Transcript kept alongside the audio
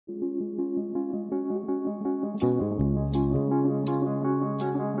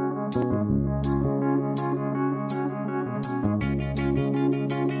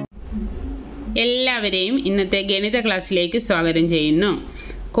എല്ലാവരെയും ഇന്നത്തെ ഗണിത ക്ലാസ്സിലേക്ക് സ്വാഗതം ചെയ്യുന്നു.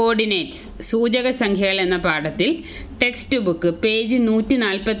 കോർഡിനേറ്റ്സ് സൂചക സംഖ്യകൾ എന്ന പാഠത്തിൽ ടെക്സ്റ്റ് ബുക്ക് പേജ്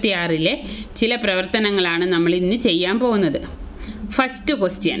 146 ചില പ്രവർത്തനങ്ങളാണ് നമ്മൾ ഇന്ന് ചെയ്യാൻ പോകുന്നത്. First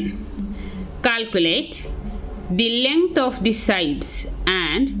question, calculate the length of the sides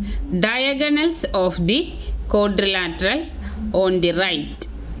and diagonals of the quadrilateral on the right.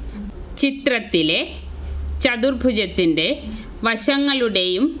 ചിത്രത്തിലെ ചതുർഭുജത്തിൻ്റെ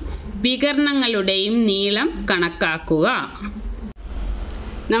വശങ്ങളുടെയും വികർണങ്ങളുടെയും നീളം കണക്കാക്കുക.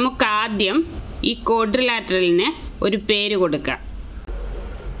 നമുക്കാദ്യം ഈ ക്വാഡ്രിലാറ്ററലിന് ഒരു പേര് കൊടുക്കാം.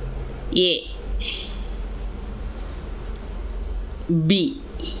 A, B,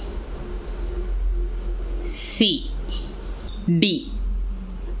 C, D.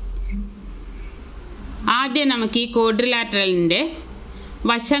 ആദ്യം നമുക്ക് ഈ ക്വാഡ്രിലാറ്ററലിൻ്റെ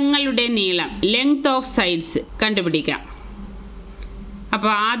വശങ്ങളുടെ നീളം, ലെങ്ത് ഓഫ് സൈഡ്സ് കണ്ടുപിടിക്കാം.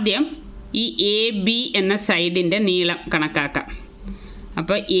 അപ്പോൾ ആദ്യം ഈ എ ബി എന്ന സൈഡിൻ്റെ നീളം കണക്കാക്കാം.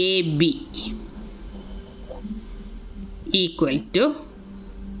 അപ്പോൾ എ ബി ഈക്വൽ ടു,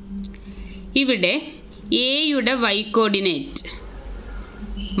 ഇവിടെ എയുടെ y കോർഡിനേറ്റ്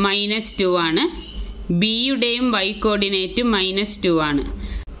 -2 ആണ്, ബിയുടെയും y കോർഡിനേറ്റ് -2 ആണ്.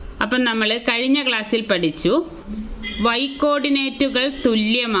 അപ്പം നമ്മൾ കഴിഞ്ഞ ക്ലാസ്സിൽ പഠിച്ചു, y കോർഡിനേറ്റുകൾ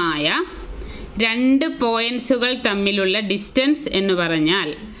തുല്യമായ രണ്ട് പോയിൻറ്സുകൾ തമ്മിലുള്ള ഡിസ്റ്റൻസ് എന്ന് പറഞ്ഞാൽ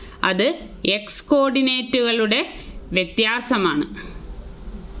അത് എക്സ് കോർഡിനേറ്റുകളുടെ വ്യത്യാസമാണ്.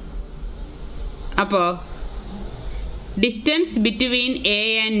 അപ്പോൾ distance between A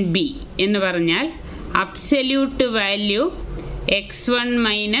and B എന്ന് പറഞ്ഞാൽ absolute value x1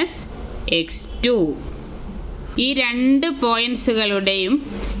 minus x2. ഈ രണ്ട് പോയിൻറ്സുകളുടെയും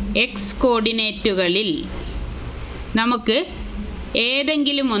എക്സ് കോർഡിനേറ്റുകളിൽ നമുക്ക്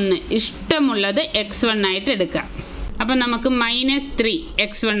ഏതെങ്കിലും ഒന്ന് ഇഷ്ടമുള്ളത് x1 ആയിട്ട് എടുക്കാം. അപ്പം നമുക്ക് -3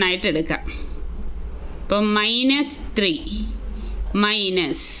 x1 ആയിട്ട് എടുക്കാം. അപ്പം -3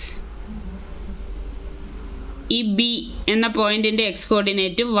 മൈനസ് ഈ ബി എന്ന പോയിന്റിൻ്റെ എക്സ്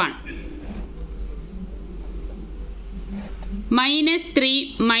കോർഡിനേറ്റ് 1. -3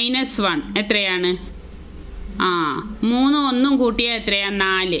 - 1 എത്രയാണ്? 3 ഒന്നും കൂട്ടിയാൽ എത്രയാണ്?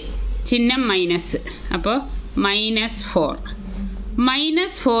 4, ചിഹ്നം മൈനസ്. അപ്പോൾ -4.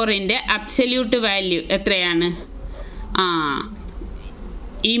 -4ൻ്റെ അബ്സല്യൂട്ട് വാല്യൂ എത്രയാണ്?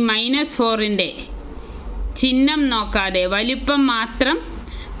 ഈ -4ൻ്റെ ചിഹ്നം നോക്കാതെ വലിപ്പം മാത്രം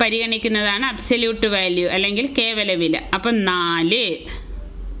പരിഗണിക്കുന്നതാണ് അബ്സല്യൂട്ട് വാല്യൂ അല്ലെങ്കിൽ കേവല വില. അപ്പം 4.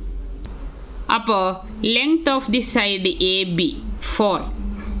 അപ്പോൾ length of the side A B 4.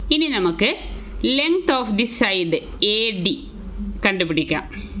 ഇനി നമുക്ക് length of the side A D കണ്ടുപിടിക്കാം.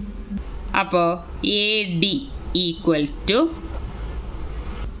 അപ്പോൾ എ ഡി ഈക്വൽ ടു,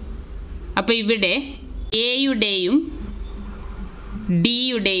 അപ്പോൾ ഇവിടെ എയുടെയും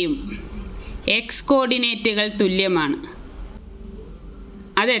ഡിയുടെയും എക്സ് കോർഡിനേറ്റുകൾ തുല്യമാണ്.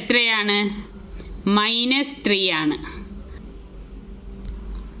 അതെത്രയാണ്? -3 ആണ്.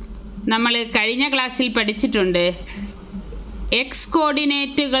 നമ്മൾ കഴിഞ്ഞ ക്ലാസ്സിൽ പഠിച്ചിട്ടുണ്ട്, എക്സ്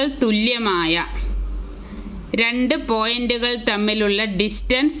കോർഡിനേറ്റുകൾ തുല്യമായ രണ്ട് പോയിന്റുകൾ തമ്മിലുള്ള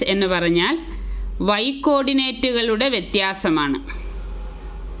ഡിസ്റ്റൻസ് എന്ന് പറഞ്ഞാൽ y കോർഡിനേറ്റുകളുടെ വ്യത്യാസമാണ്.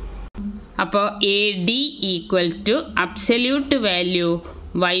 അപ്പോൾ A D equal to absolute value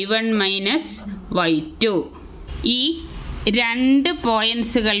y1 minus y2. ഈ രണ്ട്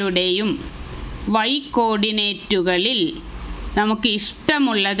പോയിൻറ്സുകളുടെയും y കോർഡിനേറ്റുകളിൽ നമുക്ക്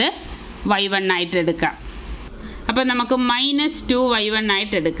ഇഷ്ടമുള്ളത് y1 ആയിട്ട് എടുക്കാം. അപ്പോൾ നമുക്ക് -2 y1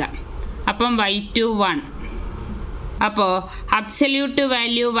 ആയിട്ട് എടുക്കാം. അപ്പം y2 1. അപ്പോൾ absolute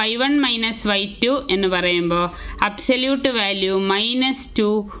value y1 minus y2 എന്ന് പറയുമ്പോൾ അബ്സല്യൂട്ട് വാല്യൂ -2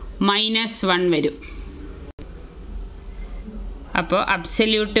 -1 വരും. അപ്പോൾ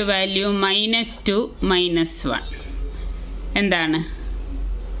അബ്സല്യൂട്ട് വാല്യൂ -2 -1 എന്താണ്?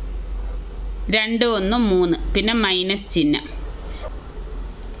 2 1 3, പിന്നെ മൈനസ് ചിഹ്നം.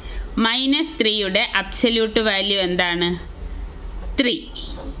 -3യുടെ അബ്സല്യൂട്ട് വാല്യൂ എന്താണ്? 3.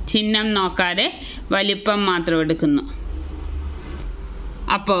 ചിഹ്നം നോക്കാതെ വലിപ്പം മാത്രം എടുക്കുന്നു.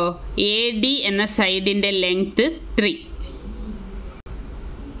 അപ്പോൾ എ ഡി എന്ന സൈഡിൻ്റെ ലെങ്ത് 3.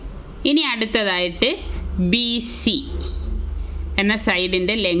 ഇനി അടുത്തതായിട്ട് ബി സി എന്ന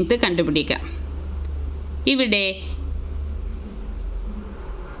സൈഡിൻ്റെ ലെങ്ത് കണ്ടുപിടിക്കാം. ഇവിടെ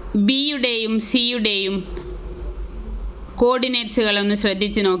ബിയുടെയും സിയുടെയും കോർഡിനേറ്റ്സുകളൊന്ന്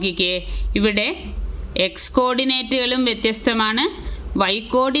ശ്രദ്ധിച്ച് നോക്കിക്കേ. ഇവിടെ എക്സ് കോർഡിനേറ്റുകളും വ്യത്യസ്തമാണ്, y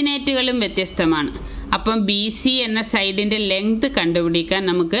കോർഡിനേറ്റുകളും വ്യത്യസ്തമാണ്. അപ്പം ബി സി എന്ന സൈഡിൻ്റെ ലെങ്ത് കണ്ടുപിടിക്കാൻ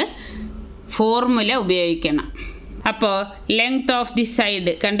നമുക്ക് ഫോർമുല ഉപയോഗിക്കണം. അപ്പോൾ ലെങ്ത് ഓഫ് ദി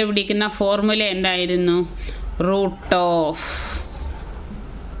സൈഡ് കണ്ടുപിടിക്കുന്ന ഫോർമുല എന്തായിരുന്നു? Root of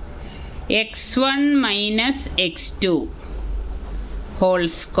x1 minus x2 whole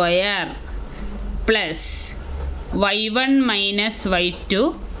square plus y1 minus y2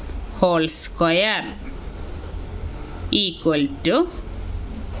 whole square equal to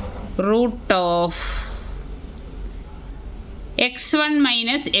root of x1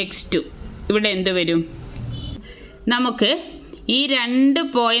 minus x2. ഇവിടെ എന്ത് വരും? നമുക്ക് ഈ രണ്ട്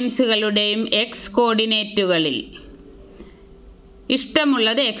പോയിൻറ്റ്സുകളുടെയും എക്സ് കോർഡിനേറ്റുകളിൽ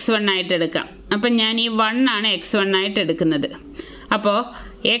ഇഷ്ടമുള്ളത് x1 ആയിട്ട് എടുക്കാം. അപ്പം ഞാൻ ഈ 1 ആണ് x1 ആയിട്ട് എടുക്കുന്നത്. അപ്പോൾ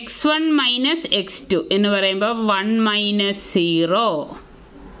x1 മൈനസ് x2 എന്ന് പറയുമ്പോൾ 1 മൈനസ് 0.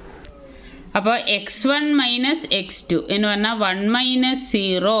 അപ്പോൾ x1 മൈനസ് x2 എന്ന് പറഞ്ഞാൽ 1 minus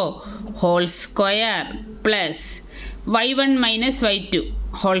 0 whole square plus y1 minus y2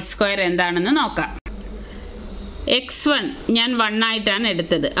 whole square എന്താണെന്ന് നോക്കാം. x1 ഞാൻ 1 ആയിട്ടാണ്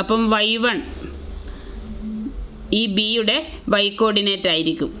എടുത്തത്. അപ്പം y1 ഈ ബിയുടെ y കോർഡിനേറ്റ്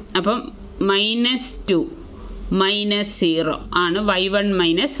ആയിരിക്കും. അപ്പം -2 മൈനസ് 0 ആണ് y1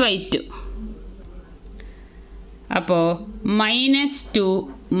 മൈനസ് y2. അപ്പോൾ -2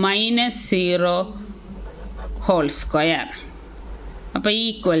 മൈനസ് 0 ഹോൾ സ്ക്വയർ അപ്പോൾ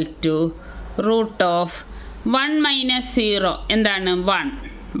equal to root of 1 minus 0 എന്താണ്?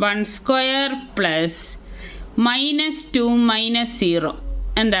 1 സ്ക്വയർ പ്ലസ് -2 മൈനസ് 0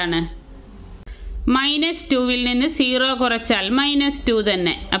 എന്താണ്? -2 നിന്ന് 0 കുറച്ചാൽ -2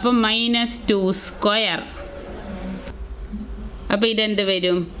 തന്നെ. അപ്പം -2 സ്ക്വയർ. അപ്പോൾ ഇതെന്ത്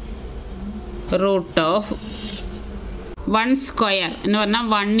വരും? റൂട്ട് ഓഫ് 1 സ്ക്വയർ എന്ന് പറഞ്ഞാൽ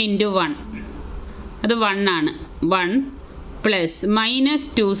 1 ഇൻറ്റു 1 അത് 1 ആണ്. 1 പ്ലസ്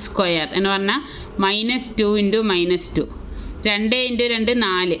 -2 സ്ക്വയർ എന്ന് പറഞ്ഞാൽ -2 ഇൻറ്റു -2 2 ഇൻറ്റു 2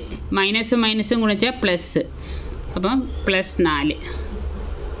 4 മൈനസും ഗുണിച്ചാൽ പ്ലസ് അപ്പം +4.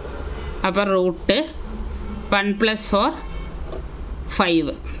 അപ്പം റൂട്ട് 1 + 4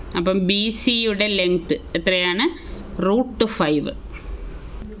 5. അപ്പം ബി സിയുടെ ലെങ്ത്ത് എത്രയാണ്? റൂട്ട് 5.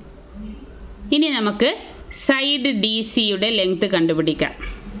 ഇനി നമുക്ക് സൈഡ് ഡി സിയുടെ ലെങ്ത്ത് കണ്ടുപിടിക്കാം.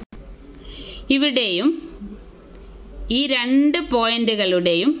 ഇവിടെയും ഈ രണ്ട്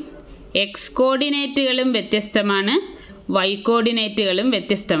പോയിന്റുകളുടെയും എക്സ് കോർഡിനേറ്റുകളും വ്യത്യസ്തമാണ്, വൈ കോർഡിനേറ്റുകളും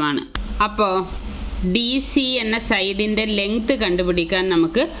വ്യത്യസ്തമാണ്. അപ്പോൾ ഡി സി എന്ന സൈഡിൻ്റെ ലെങ്ത്ത് കണ്ടുപിടിക്കാൻ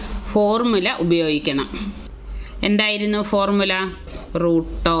നമുക്ക് ഫോർമുല ഉപയോഗിക്കണം. എന്തായിരുന്നു formula?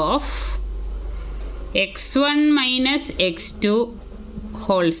 Root of x1 minus x2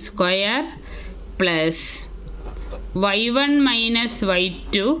 whole square plus y1 minus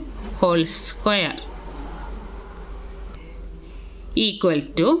y2 whole square equal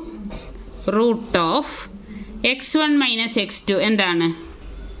to root of x1 minus x2 എന്താണ്?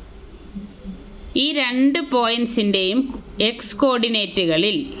 ഈ രണ്ട് പോയിൻറ്റ്സിൻ്റെയും എക്സ്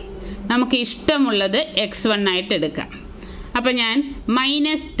കോർഡിനേറ്റുകളിൽ നമുക്ക് ഇഷ്ടമുള്ളത് x1 ആയിട്ട് എടുക്കാം. അപ്പോൾ ഞാൻ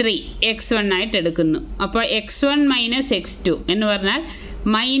 -3 x1 ആയിട്ട് എടുക്കുന്നു. അപ്പോൾ x1 മൈനസ് x2 എന്ന് പറഞ്ഞാൽ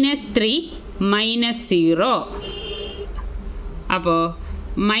 -3 മൈനസ് 0. അപ്പോൾ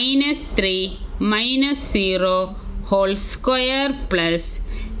 -3 minus 0 whole square plus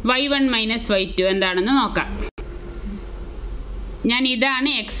y1 minus y2 എന്താണെന്ന് നോക്കാം. ഞാൻ ഇതാണ്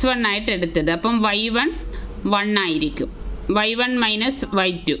x1 ആയിട്ട് എടുത്തത്. അപ്പം y1 1 ആയിരിക്കും. y1 മൈനസ്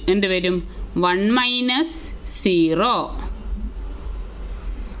y2 എന്ത് വരും? 1 minus 0.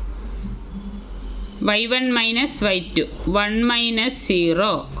 y1 minus y2 1 minus 0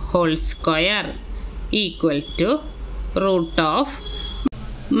 whole square equal to root of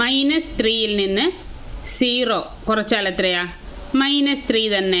 -3ൽ നിന്ന് 0 കുറച്ചാൽ എത്രയാ? -3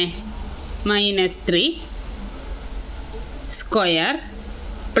 തന്നെ. -3 സ്ക്വയർ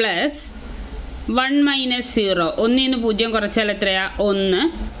പ്ലസ് 1 മൈനസ് 0 1 നിന്ന് 0 കുറച്ചാൽ എത്രയാ? 1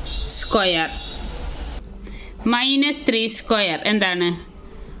 സ്ക്വയർ. -3 സ്ക്വയർ എന്താണ്?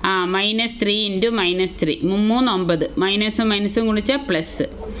 -3 ഇൻറ്റു -3 3 9 മൈനസും ഗുണിച്ചാൽ plus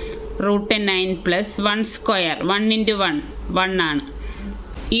root 9 plus 1 square 1 into 1 ആണ്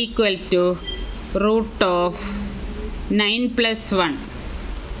equal to root of 9 plus 1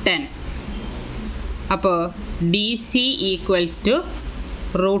 10. അപ്പോൾ D C equal to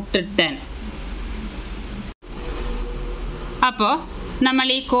root 10. അപ്പോൾ നമ്മൾ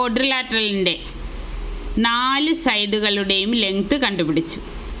ഈ ക്വാഡ്രിലാറ്ററലിൻ്റെ 4 സൈഡുകളുടെയും ലെങ്ത്ത് കണ്ടുപിടിച്ചു.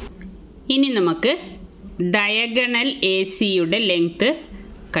 ഇനി നമുക്ക് ഡയഗണൽ എ സിയുടെ ലെങ്ത്ത്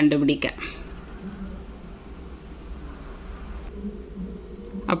കണ്ടുപിടിക്കാം.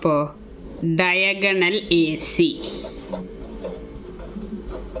 അപ്പോൾ diagonal A C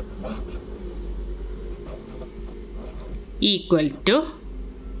equal to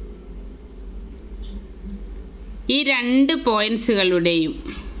ഈ രണ്ട് പോയിൻറ്റ്സുകളുടെയും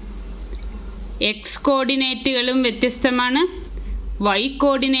എക്സ് കോർഡിനേറ്റുകളും വ്യത്യസ്തമാണ്, വൈ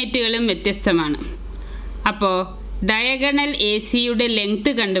കോർഡിനേറ്റുകളും വ്യത്യസ്തമാണ്. അപ്പോൾ ഡയഗണൽ എ സിയുടെ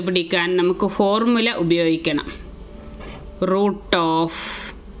ലെങ്ത് കണ്ടുപിടിക്കാൻ നമുക്ക് ഫോർമുല ഉപയോഗിക്കണം. Root of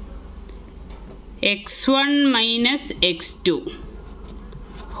x1 minus x2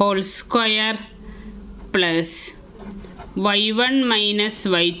 whole square plus y1 minus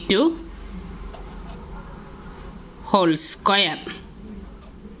y2 whole square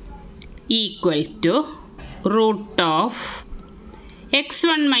equal to root of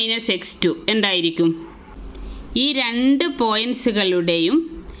x1 minus x2 എന്തായിരിക്കും? ഈ രണ്ട് പോയിൻറ്റ്സുകളുടെയും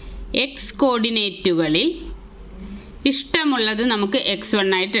എക്സ് കോർഡിനേറ്റുകളിൽ ഇഷ്ടമുള്ളത് നമുക്ക് x1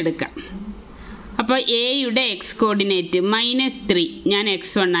 ആയിട്ട് എടുക്കാം. അപ്പോൾ എയുടെ എക്സ് കോർഡിനേറ്റ് -3 ഞാൻ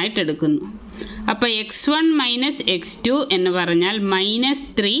x1 ആയിട്ട് എടുക്കുന്നു. അപ്പോൾ x1 മൈനസ് x2 എന്ന് പറഞ്ഞാൽ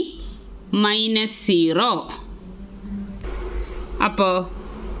 -3 -0. അപ്പോൾ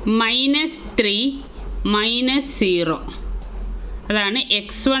 -3 -0 അതാണ്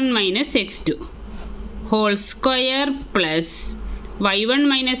x1 minus x2 whole square plus y1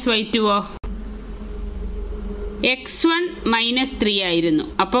 minus y2 x1 -3 ആയിരുന്നു,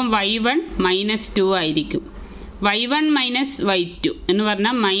 അപ്പം y1 -2 ആയിരിക്കും. y1 മൈനസ് y2 എന്ന്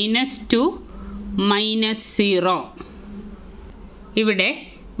പറഞ്ഞാൽ -2 -0. ഇവിടെ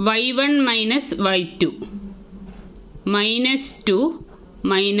y1 minus y2 -2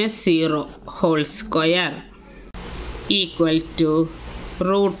 -0 whole square equal to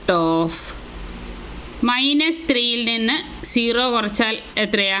root of -3യിൽ നിന്ന് 0 കുറച്ചാൽ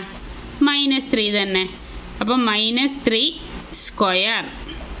എത്രയാ? -3 തന്നെ. അപ്പം -3 സ്ക്വയർ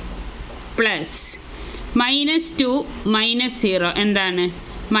പ്ലസ് -2 -0 എന്താണ്?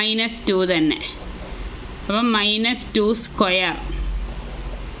 -2 തന്നെ. അപ്പം -2 square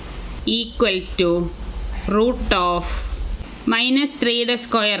equal to root of -3യുടെ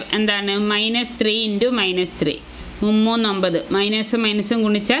square എന്താണ്? -3 ഇൻറ്റു -3 3 9 മൈനസും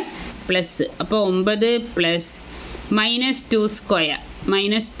ഗുണിച്ചാൽ പ്ലസ്. അപ്പോൾ 9 plus -2 square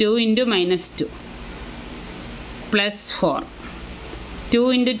 -2 into -2 plus 4 2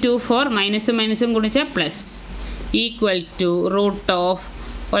 into 2 4 മൈനസും ഗുണിച്ചാൽ plus equal to root of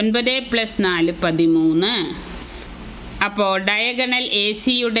 9 plus 4 13. അപ്പോൾ ഡയഗണൽ എ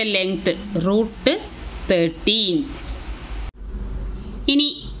സിയുടെ ലെങ്ത് റൂട്ട് 13. ഇനി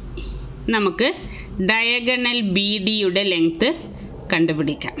നമുക്ക് ഡയഗണൽ ബി ഡിയുടെ ലെങ്ത്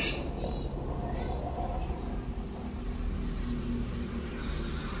കണ്ടുപിടിക്കാം.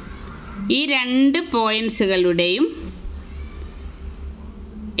 ഈ രണ്ട് പോയിൻറ്റ്സുകളുടെയും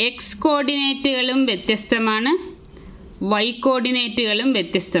എക്സ് കോർഡിനേറ്റുകളും വ്യത്യസ്തമാണ്, വൈ കോർഡിനേറ്റുകളും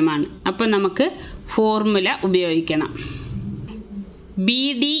വ്യത്യസ്തമാണ്. അപ്പോൾ നമുക്ക് ഫോർമുല ഉപയോഗിക്കണം. B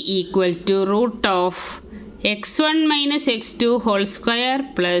D equal to root of x1 minus x2 whole square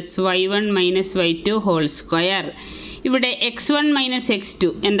plus y1 minus y2 whole square. ഇവിടെ x1 മൈനസ് x2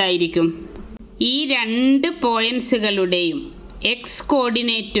 എന്തായിരിക്കും? ഈ രണ്ട് പോയിൻറ്റ്സുകളുടെയും എക്സ്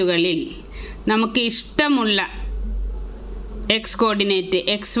കോർഡിനേറ്റുകളിൽ നമുക്ക് ഇഷ്ടമുള്ള എക്സ് കോർഡിനേറ്റ്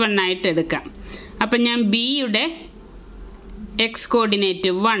x1 ആയിട്ട് എടുക്കാം. അപ്പം ഞാൻ ബിയുടെ എക്സ് കോർഡിനേറ്റ്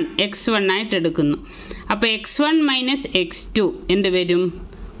x1 ആയിട്ട് എടുക്കുന്നു. അപ്പോൾ x1 മൈനസ് x2 എന്ത് വരും?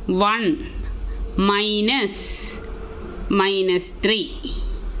 1 -3.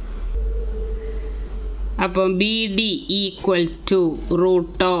 അപ്പോൾ B D equal to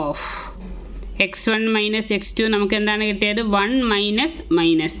root of x1 minus x2 നമുക്ക് എന്താണ് കിട്ടിയത്? 1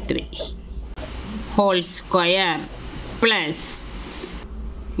 -3 whole square plus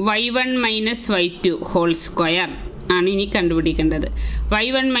y1 minus y2 whole square ആണ് ഇനി കണ്ടുപിടിക്കേണ്ടത്.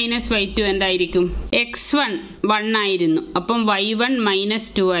 y1 മൈനസ് y2 എന്തായിരിക്കും? x1 1 ആയിരുന്നു, അപ്പം y1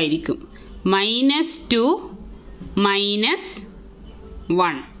 -2 ആയിരിക്കും. -2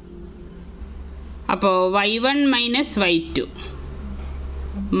 -1 അപ്പോൾ y1 minus y2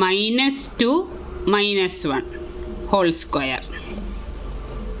 -2 -1 whole square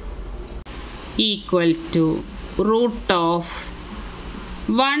equal to root of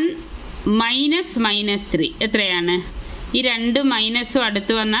 1 -3 എത്രയാണ്? ഈ രണ്ട് മൈനസും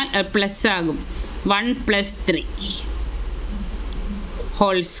അടുത്ത് വന്നാൽ പ്ലസ് ആകും. 1 + 3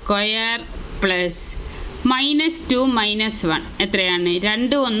 ഹോൾ സ്ക്വയർ പ്ലസ് -2 -1 എത്രയാണ്?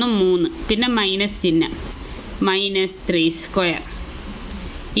 2 1 3 പിന്നെ മൈനസ് ചിഹ്നം -3 square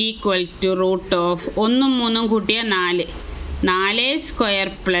equal to root of 1 3 കൂട്ടിയാൽ 4 സ്ക്വയർ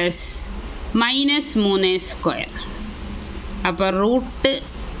പ്ലസ് -3 സ്ക്വയർ. അപ്പോൾ റൂട്ട്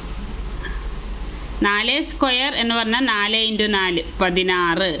 4 സ്ക്വയർ എന്ന് പറഞ്ഞാൽ 4 × 4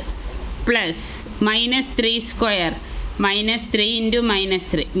 16 പ്ലസ് -3 സ്ക്വയർ -3 × -3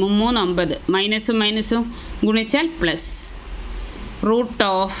 3 9 മൈനസും മൈനസും ഗുണിച്ചാൽ പ്ലസ്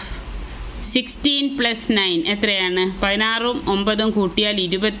 √16 + 9 എത്രയാണ് 16ഉം 9ഉം കൂട്ടിയാൽ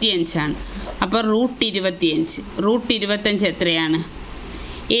 25 ആണ്. അപ്പോൾ √25 എത്രയാണ്?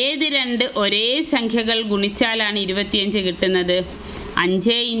 ഏത് രണ്ട് ഒരേ സംഖ്യകൾ ഗുണിച്ചാലാണ് 25 കിട്ടുന്നത്? 5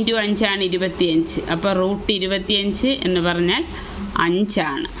 × 5 ആണ് 25. അപ്പോൾ √25 എന്ന് പറഞ്ഞാൽ 5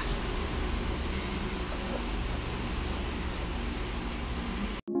 ആണ്.